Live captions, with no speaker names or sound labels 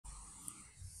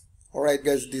Alright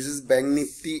guys, this is Bank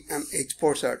Nifty and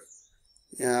H4 chart.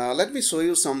 Let me show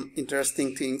you some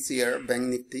interesting things here. Bank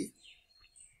Nifty.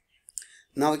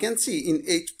 Now you can see in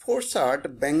H4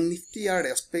 chart, Bank Nifty are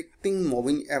expecting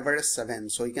moving average 7.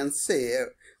 So you can say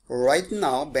right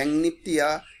now Bank Nifty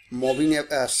are moving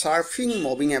surfing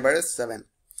moving average 7.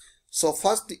 So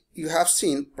first you have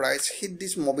seen price hit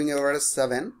this moving average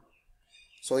 7.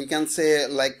 So you can say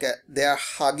like they are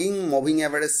hugging moving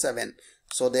average 7.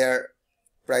 So their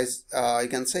price, you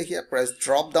can say here price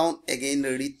drop down again,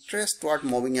 retrace toward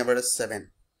moving average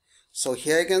 7. So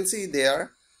here you can see they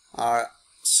are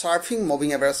surfing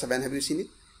moving average 7. Have you seen it?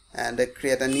 And they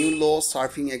create a new low,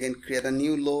 surfing again, create a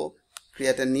new low,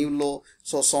 create a new low.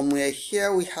 So somewhere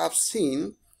here we have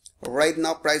seen right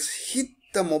now price hit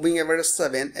the moving average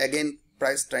 7, again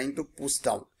price trying to push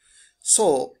down.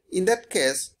 So in that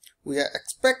case we are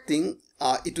expecting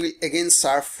it will again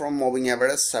surf from moving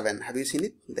average 7. Have you seen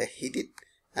it? They hit it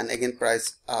and again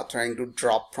price trying to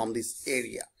drop from this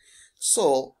area.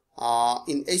 So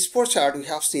in H4 chart we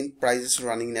have seen prices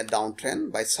running in a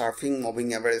downtrend by surfing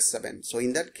moving average 7. So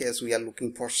in that case we are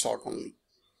looking for short only.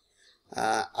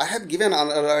 I have given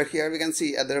another here. We can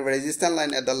see at the resistance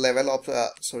line at the level of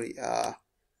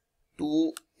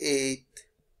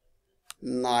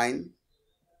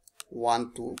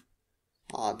 28912.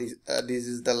 This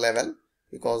is the level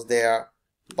because they are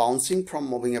bouncing from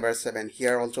moving average 7.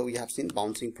 Here also we have seen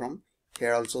bouncing from,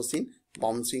 here also seen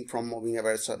bouncing from moving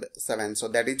average 7. So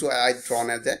that is why I drawn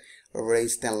as a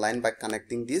resistance line by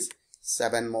connecting this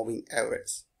 7 moving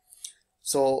average.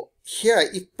 So here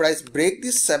if price break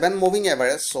this 7 moving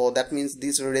average, so that means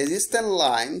this resistance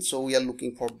line, so we are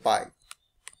looking for buy,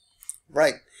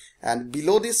 right? And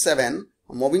below this 7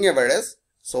 moving average,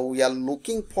 so we are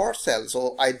looking for sell.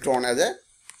 So I drawn as a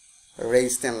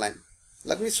resistance line.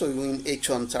 Let me show you in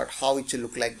H1 chart how it will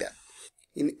look like that.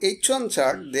 In H1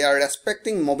 chart they are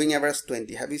expecting moving average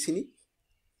 20. Have you seen it?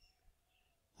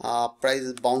 Price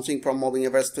is bouncing from moving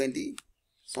average 20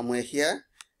 somewhere here,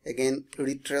 again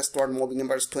retrace toward moving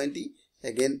average 20,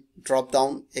 again drop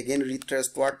down, again retrace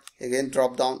toward, again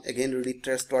drop down, again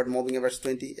retrace toward moving average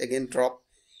 20, again drop,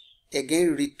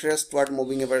 again retrace toward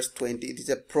moving average 20. It is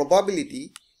a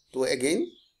probability to again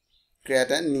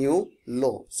create a new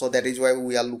low. So that is why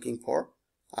we are looking for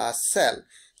a sell.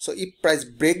 So if price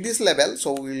break this level,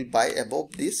 so we will buy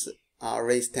above this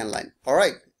resistance line. All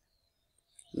right,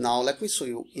 now let me show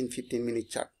you in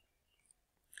 15-minute chart.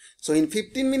 So in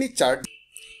 15-minute chart,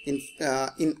 in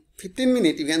 15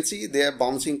 minutes you can see they are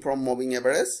bouncing from moving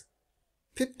average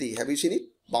 50. Have you seen it?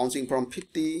 Bouncing from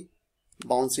 50,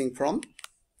 bouncing from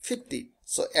 50.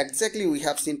 So exactly we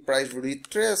have seen price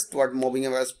retrace toward moving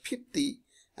average 50,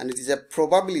 and it is a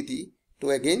probability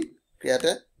to again create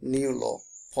a new low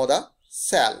for the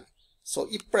sell. So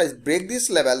if price break this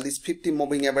level, this 50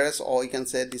 moving average, or you can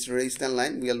say this resistance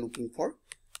line, we are looking for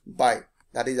buy.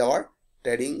 That is our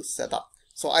trading setup.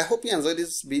 So I hope you enjoyed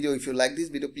this video. If you like this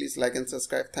video, please like and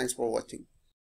subscribe. Thanks for watching.